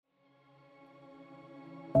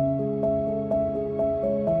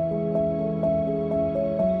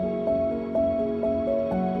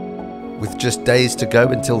With just days to go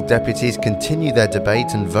until deputies continue their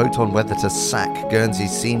debate and vote on whether to sack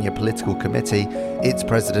Guernsey's senior political committee, its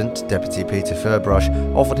president, Deputy Peter Ferbrache,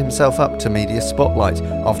 offered himself up to media spotlight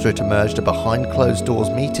after it emerged a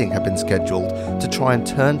behind-closed-doors meeting had been scheduled to try and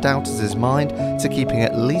turn doubters' mind to keeping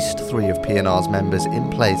at least 3 of P&R's members in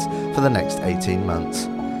place for the next 18 months.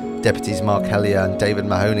 Deputies Mark Hellier and David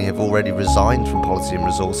Mahoney have already resigned from Policy and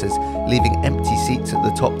Resources, leaving empty seats at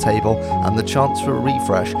the top table and the chance for a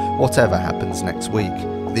refresh, whatever happens next week.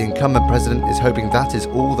 The incumbent president is hoping that is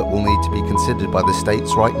all that will need to be considered by the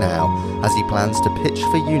states right now, as he plans to pitch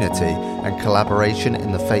for unity and collaboration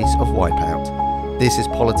in the face of wipeout. This is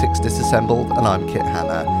Politics Disassembled, and I'm Kit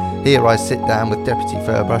Hanna. Here I sit down with Deputy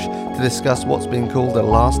Ferbrache to discuss what's being called a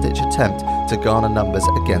last-ditch attempt to garner numbers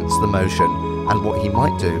against the motion, and what he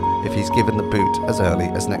might do if he's given the boot as early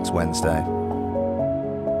as next Wednesday.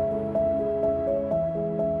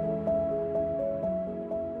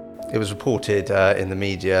 It was reported in the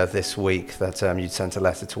media this week that you'd sent a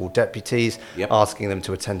letter to all deputies asking them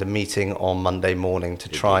to attend a meeting on Monday morning to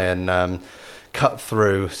try and cut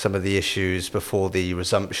through some of the issues before the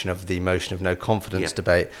resumption of the motion of no confidence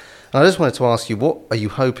debate. And I just wanted to ask you, what are you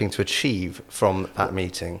hoping to achieve from that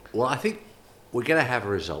meeting? Well, I think we're going to have a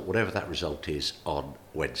result, whatever that result is, on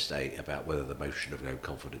Wednesday about whether the motion of no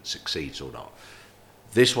confidence succeeds or not.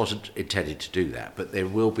 This wasn't intended to do that, but there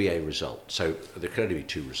will be a result. So there can only be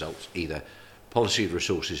 2 results. Either Policy and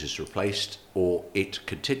Resources is replaced or it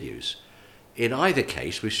continues. In either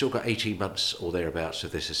case, we've still got 18 months or thereabouts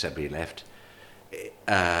of this assembly left.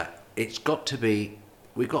 It's got to be,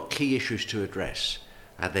 we've got key issues to address,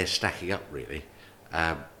 and they're stacking up really.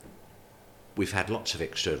 We've had lots of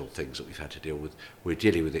external things that we've had to deal with. We're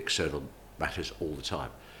dealing with external matters all the time.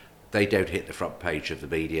 They don't hit the front page of the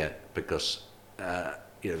media because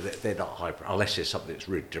they're not hyper, unless there's something that's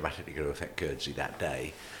really dramatically going to affect Guernsey that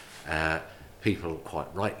day. People,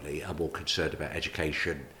 quite rightly, are more concerned about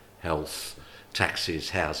education, health, taxes,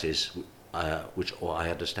 houses, which I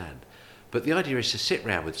understand. But the idea is to sit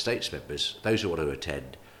round with states members, those who want to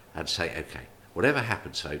attend, and say, okay, whatever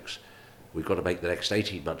happens, folks, we've got to make the next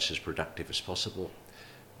 18 months as productive as possible.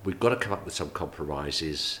 We've got to come up with some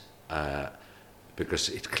compromises because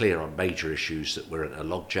it's clear on major issues that we're at a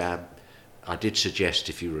logjam. I did suggest,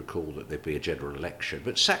 if you recall, that there'd be a general election,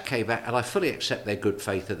 but SAC came back, and I fully accept their good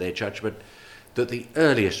faith and their judgment, that the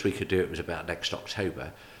earliest we could do it was about next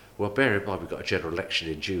October. Well, bear in mind we've got a general election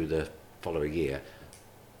in June the following year.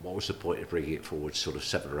 What was the point of bringing it forward sort of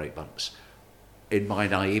 7 or 8 months? In my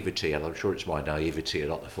naivety, and I'm sure it's my naivety and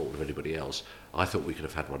not the fault of anybody else, I thought we could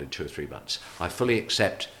have had one in 2 or 3 months. I fully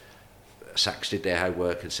accept SACS did their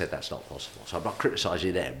homework and said that's not possible. So I'm not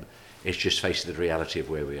criticising them, it's just facing the reality of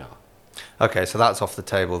where we are. Okay, so that's off the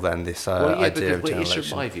table then, this idea of general election. It's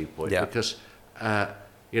from my viewpoint, because I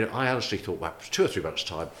honestly thought, well, 2 or 3 months'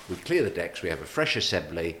 time, we clear the decks, we have a fresh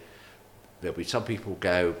assembly, there'll be some people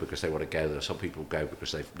go because they want to go, there'll some people go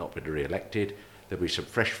because they've not been re-elected, there'll be some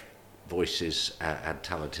fresh voices and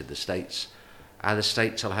talent in the states, and the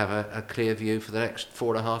states will have a clear view for the next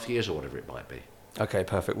 4.5 years or whatever it might be. Okay,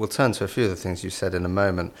 perfect. We'll turn to a few of the things you said in a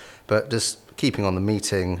moment, but just keeping on the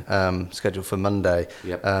meeting scheduled for Monday,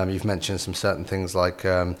 you've mentioned some certain things like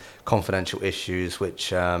confidential issues,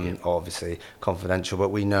 which are obviously confidential, but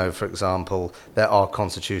we know, for example, there are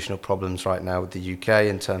constitutional problems right now with the UK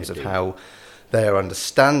in terms of how they are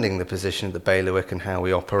understanding the position of the bailiwick and how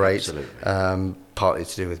we operate, partly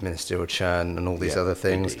to do with ministerial churn and all these other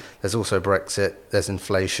things. Indeed. There's also Brexit, there's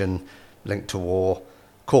inflation linked to war,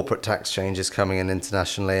 corporate tax changes coming in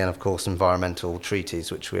internationally, and of course environmental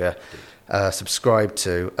treaties which we are subscribed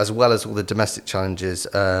to, as well as all the domestic challenges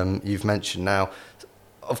you've mentioned. Now,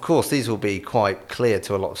 of course, these will be quite clear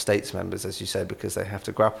to a lot of states members, as you said, because they have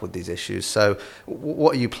to grapple with these issues. So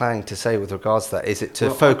what are you planning to say with regards to that? Is it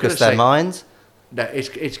to focus their minds? No, it's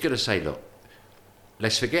going to say, look,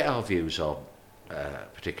 let's forget our views on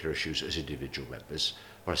particular issues as individual members.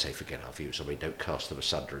 When I say forget our views, I mean don't cast them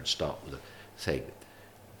asunder and start with a thing.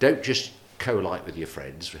 Don't just collate with your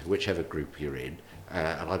friends, whichever group you're in,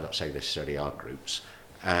 and I'm not saying necessarily our groups.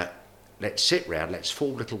 Let's sit round, let's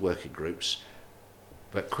form little working groups,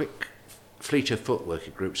 but quick, fleet of foot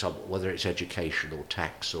working groups on whether it's education or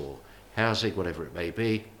tax or housing, whatever it may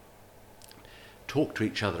be. Talk to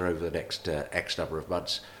each other over the next X number of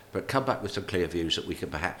months, but come back with some clear views that we can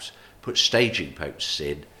perhaps put staging posts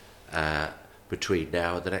in between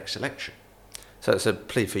now and the next election. So it's a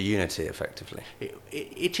plea for unity, effectively.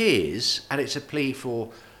 It is, and it's a plea for,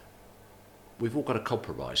 we've all got to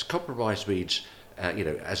compromise. Compromise means,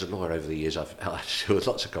 as a lawyer over the years, I've had to do with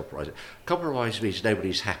lots of compromise. Compromise means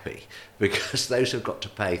nobody's happy, because those who've got to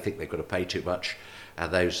pay think they've got to pay too much,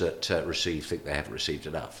 and those that receive think they haven't received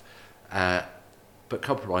enough. But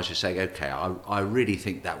compromise is saying, okay, I really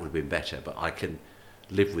think that would have been better, but I can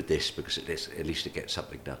live with this because at least it gets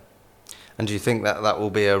something done. And do you think that will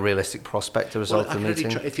be a realistic prospect, the result of the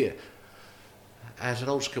meeting? If you, as an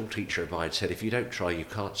old school teacher of mine said, if you don't try, you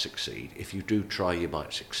can't succeed. If you do try, you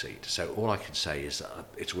might succeed. So all I can say is that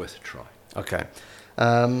it's worth a try. Okay.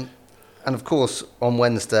 And of course, on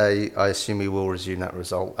Wednesday, I assume we will resume that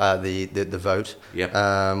result, the vote.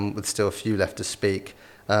 Yep. With still a few left to speak.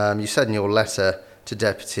 You said in your letter to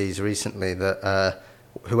deputies recently that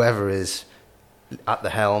whoever is at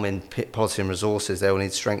the helm in policy and resources, they will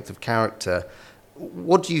need strength of character.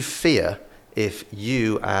 What do you fear if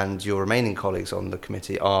you and your remaining colleagues on the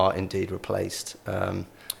committee are indeed replaced?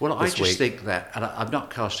 Well, I just think that, and I'm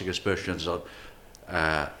not casting aspersions on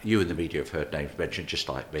you in the media have heard names mentioned, just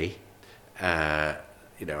like me. I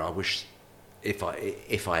wish if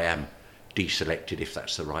I am deselected, if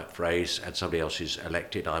that's the right phrase, and somebody else is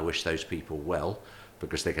elected, I wish those people well,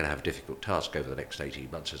 because they're going to have a difficult task over the next 18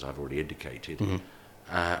 months, as I've already indicated.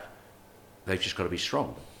 Mm-hmm. They've just got to be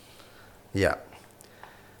strong. Yeah.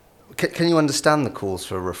 Can you understand the calls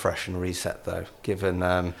for a refresh and reset, though? Given,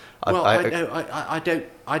 I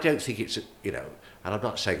don't think it's and I'm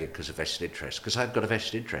not saying it because of vested interest, because I've got a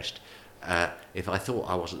vested interest. If I thought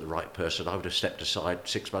I wasn't the right person, I would have stepped aside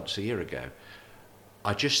 6 months, a year ago.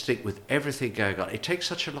 I just think with everything going on, it takes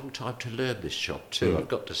such a long time to learn this job too. I've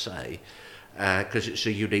got to say, because it's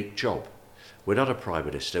a unique job. We're not a prime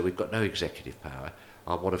minister. We've got no executive power.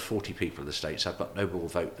 I'm one of 40 people in the States. I've got no more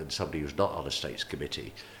vote than somebody who's not on a States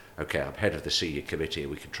committee. Okay, I'm head of the senior committee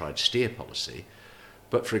and we can try and steer policy.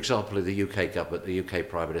 But for example, in the UK government, the UK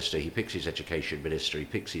Prime Minister, he picks his education minister, he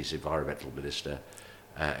picks his environmental minister,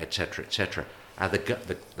 etc., etc. And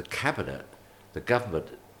the cabinet, the government,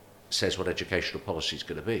 says what educational policy is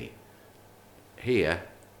going to be. Here,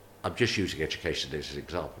 I'm just using education as an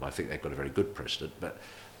example. I think they've got a very good president, but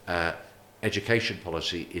education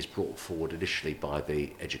policy is brought forward initially by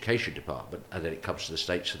the education department, and then it comes to the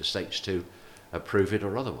states for the states to approve it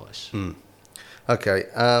or otherwise. Okay,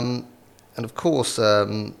 and of course,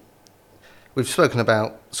 we've spoken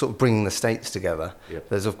about sort of bringing the states together. Yep.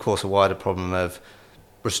 There's of course a wider problem of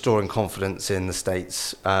restoring confidence in the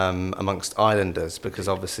states amongst islanders, because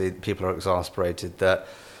obviously people are exasperated that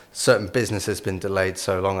certain business has been delayed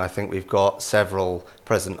so long. I think we've got several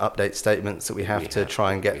President update statements that we have to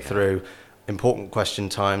try and get through. Important question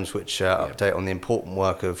times which update on the important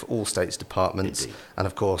work of all states departments. Indeed. And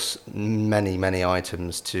of course many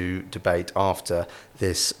items to debate after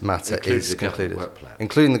this matter is concluded,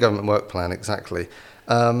 including the government work plan. Exactly.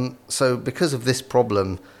 So because of this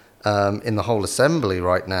problem in the whole assembly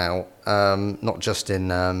right now, not just in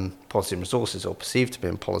policy and resources, or perceived to be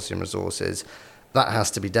in policy and resources, that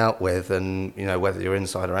has to be dealt with, and whether you're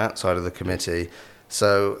inside or outside of the committee.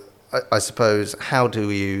 So I suppose, how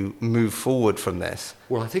do you move forward from this?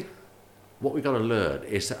 Well, I think what we've got to learn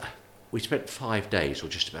is that we spent 5 days, or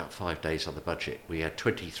just about 5 days, on the budget. We had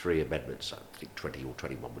 23 amendments. I think 20 or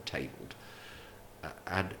 21 were tabled.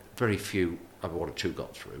 And very few, one or two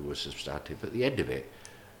got through, were substantive. But at the end of it,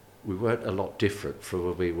 we weren't a lot different from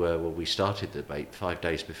where we were when we started the debate 5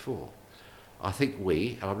 days before. I think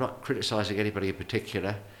and I'm not criticising anybody in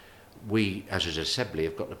particular, we as an assembly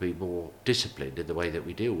have got to be more disciplined in the way that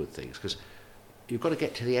we deal with things, because you've got to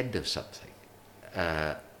get to the end of something.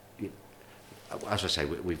 As I say,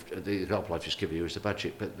 the example I've just given you is the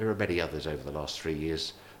budget, but there are many others over the last 3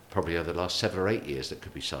 years, probably over the last 7 or 8 years, that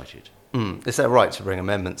could be cited. Is that right to bring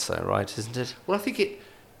amendments though, right, isn't it? Well, I think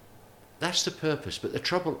that's the purpose, but the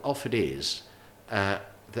trouble often is that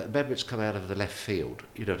amendments come out of the left field,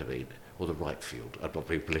 you know what I mean, or the right field. I'm not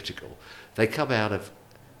being political. They come out of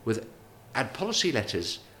and policy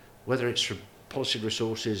letters, whether it's from policy and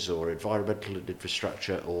resources or environmental and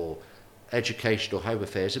infrastructure or education or home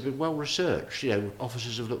affairs, have been well researched.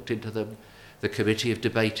 Officers have looked into them, the committee have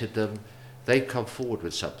debated them, they've come forward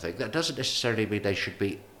with something. That doesn't necessarily mean they should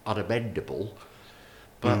be unamendable,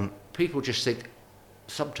 but people just think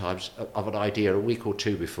sometimes of an idea a week or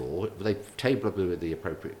two before, they table them in the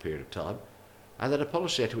appropriate period of time, and then a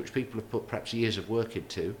policy letter which people have put perhaps years of work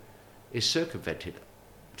into is circumvented.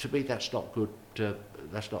 To me, that's not good.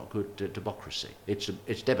 That's not good democracy.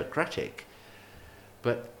 It's democratic,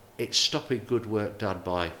 but it's stopping good work done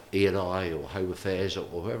by E&I or Home Affairs or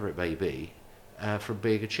whoever it may be from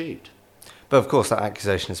being achieved. But of course, that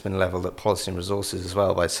accusation has been levelled at policy and resources as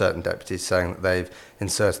well by certain deputies, saying that they've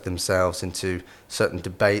inserted themselves into certain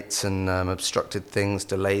debates and obstructed things,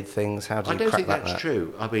 delayed things. How do you crack that? I don't think that's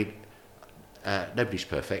true. I mean, nobody's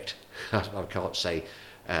perfect. I can't say.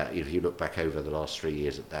 If you look back over the last 3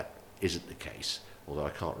 years, that isn't the case, although I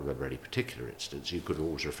can't remember any particular instance. You could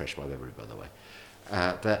always refresh my memory, by the way.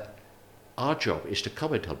 But our job is to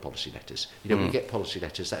comment on policy letters. We get policy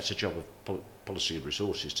letters, that's a job of policy and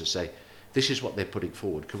resources to say, this is what they're putting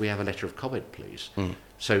forward, can we have a letter of comment, please?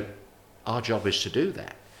 So our job is to do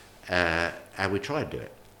that, and we try and do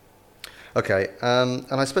it. Okay, and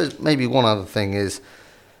I suppose maybe one other thing is,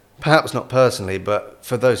 perhaps not personally, but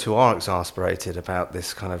for those who are exasperated about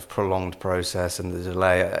this kind of prolonged process and the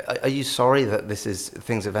delay, are you sorry that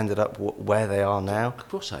things have ended up where they are now? Of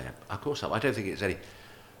course I am. I don't think it's any.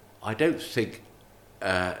 I don't think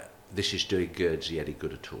this is doing Guernsey any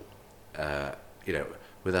good at all.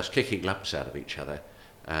 With us kicking lumps out of each other,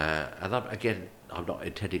 and I'm not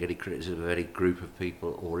intending any criticism of any group of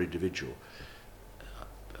people or individual.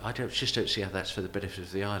 I just don't see how that's for the benefit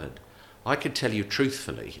of the island. I can tell you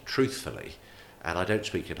truthfully, and I don't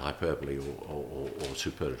speak in hyperbole or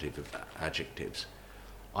superlative adjectives,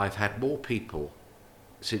 I've had more people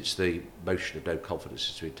since the motion of no confidence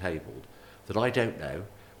has been tabled that I don't know,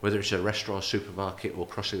 whether it's a restaurant, supermarket or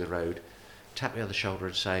crossing the road, tap me on the shoulder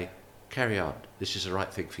and say, carry on, this is the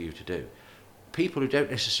right thing for you to do. People who don't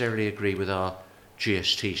necessarily agree with our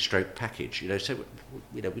GST stroke package, say,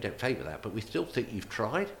 we don't favour that, but we still think you've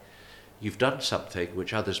tried. You've done something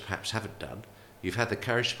which others perhaps haven't done. You've had the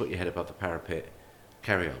courage to put your head above the parapet.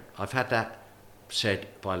 Carry on. I've had that said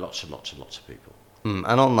by lots and lots and lots of people. And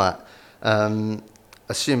on that,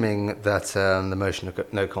 assuming that the motion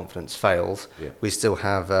of no confidence fails, we still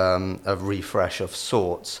have a refresh of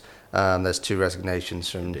sorts. There's 2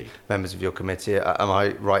 resignations from Indeed. members of your committee. Am I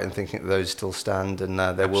right in thinking that those still stand and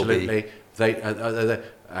there Absolutely. will be...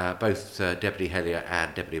 Both Deputy Hellier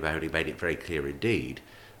and Deputy Mahoney made it very clear indeed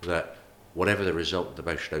that whatever the result of the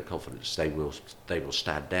motion of no confidence, they will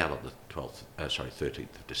stand down on the 13th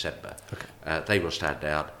of December. Okay. They will stand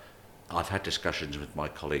down. I've had discussions with my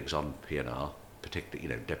colleagues on P&R,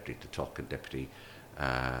 particularly Deputy Tock and Deputy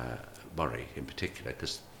Murray in particular,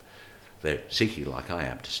 because they're seeking, like I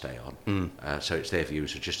am, to stay on. So it's their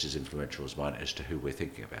views are just as influential as mine as to who we're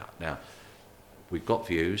thinking about. Now, we've got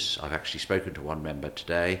views. I've actually spoken to one member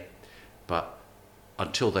today, but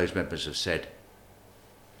until those members have said,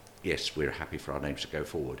 yes, we're happy for our names to go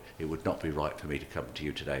forward, it would not be right for me to come to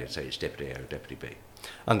you today and say it's Deputy A or Deputy B.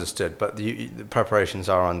 Understood, but the preparations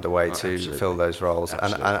are underway to Absolutely. fill those roles.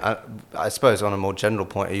 And I suppose on a more general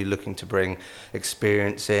point, are you looking to bring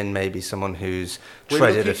experience in, maybe someone who's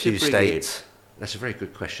treaded a few states? That's a very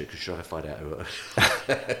good question, because you're trying to find out who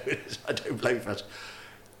I don't blame us.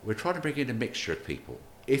 We're trying to bring in a mixture of people.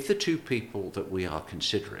 If the 2 people that we are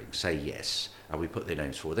considering say yes, and we put their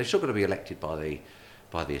names forward, they're still going to be elected by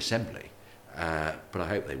the Assembly, but I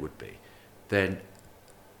hope they would be, then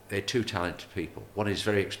they're 2 talented people. One is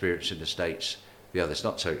very experienced in the States, the other's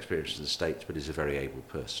not so experienced in the States, but is a very able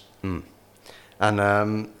person.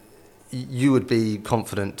 And you would be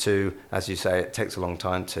confident to, as you say, it takes a long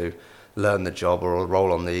time to learn the job or a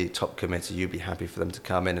role on the top committee, you'd be happy for them to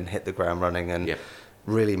come in and hit the ground running and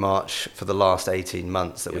really march for the last 18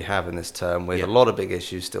 months that we have in this term with a lot of big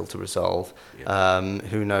issues still to resolve.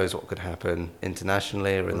 Who knows what could happen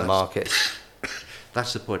internationally or in the market.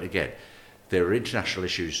 That's the point again. There are international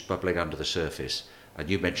issues bubbling under the surface, and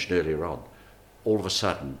you mentioned earlier on, all of a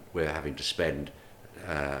sudden we're having to spend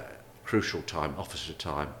crucial time, officer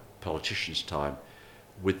time, politicians' time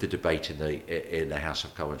with the debate in the House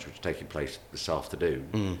of Commons, which is taking place this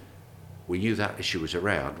afternoon. We knew that issue was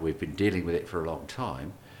around. We've been dealing with it for a long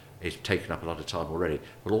time. It's taken up a lot of time already.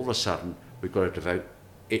 But all of a sudden, we've got to devote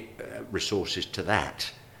resources to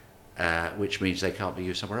that, which means they can't be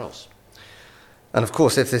used somewhere else. And of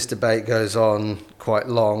course, if this debate goes on quite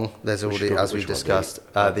long, there's already, as we've discussed,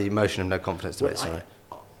 the motion of no confidence debate.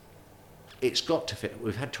 It's got to fit.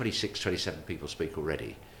 We've had 26, 27 people speak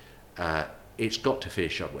already. It's got to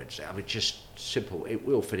finish on Wednesday. I mean, just simple. It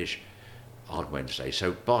will finish on Wednesday.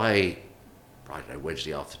 So by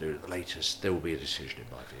Wednesday afternoon at the latest, there will be a decision in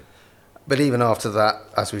my view. But even after that,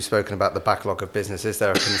 as we've spoken about the backlog of business, is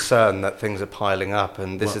there a concern that things are piling up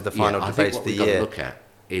and this is the final debate of the year? What we've got to look at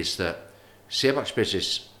is that see how much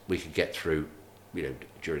business we can get through,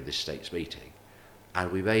 during this state's meeting,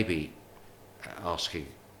 and we may be asking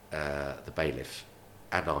the bailiff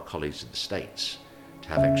and our colleagues in the states to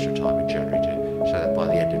have extra time in January so that by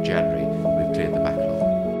the end of January